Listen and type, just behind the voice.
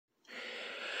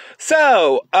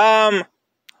So,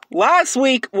 last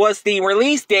week was the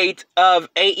release date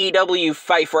of AEW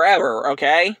Fight Forever,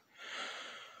 okay?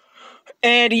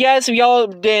 And yes, if y'all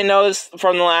didn't notice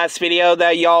from the last video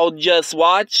that y'all just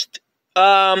watched,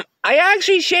 I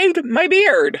actually shaved my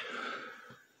beard.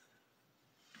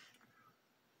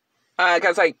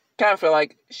 Because I kind of feel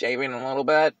like shaving a little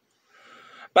bit.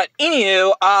 But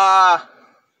anywho,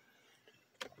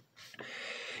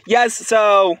 yes,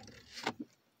 so,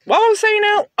 what was I saying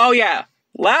now? Oh yeah,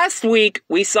 last week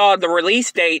we saw the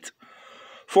release date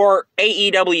for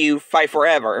AEW Fight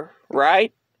Forever,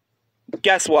 right?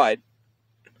 Guess what?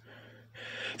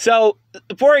 So,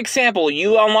 for example,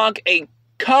 you unlock a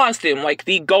costume, like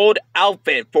the gold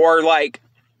outfit for, like,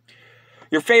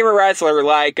 your favorite wrestler,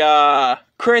 like,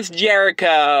 Chris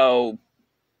Jericho,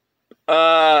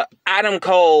 Adam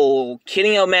Cole,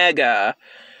 Kenny Omega,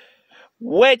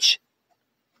 which,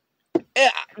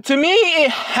 to me,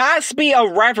 it has to be a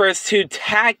reference to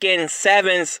Tekken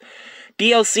 7's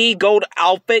DLC gold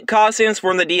outfit costumes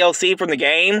from the DLC from the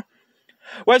game,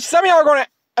 which some of y'all are going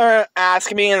to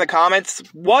ask me in the comments,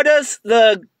 what does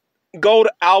the gold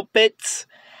outfits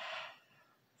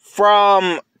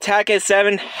from Tekken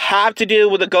 7 have to do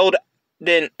with the gold,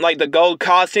 the gold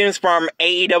costumes from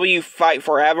AEW Fight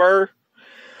Forever?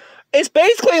 It's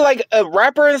basically like a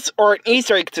reference or an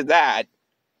Easter egg to that.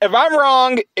 If I'm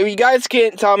wrong, if you guys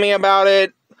can't tell me about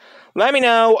it, let me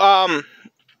know.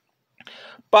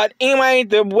 But anyway,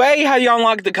 the way how you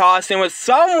unlock the costume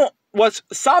was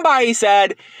somebody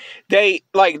said they,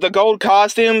 like, the gold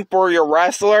costume for your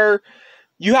wrestler,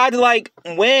 you had to, like,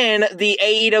 win the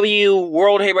AEW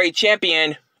World Heavyweight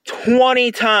Champion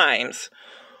 20 times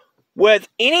with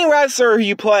any wrestler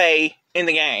you play in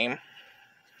the game.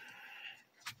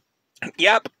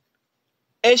 Yep.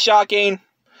 It's shocking.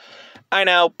 I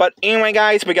know. But anyway,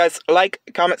 guys, like,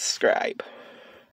 comment, subscribe.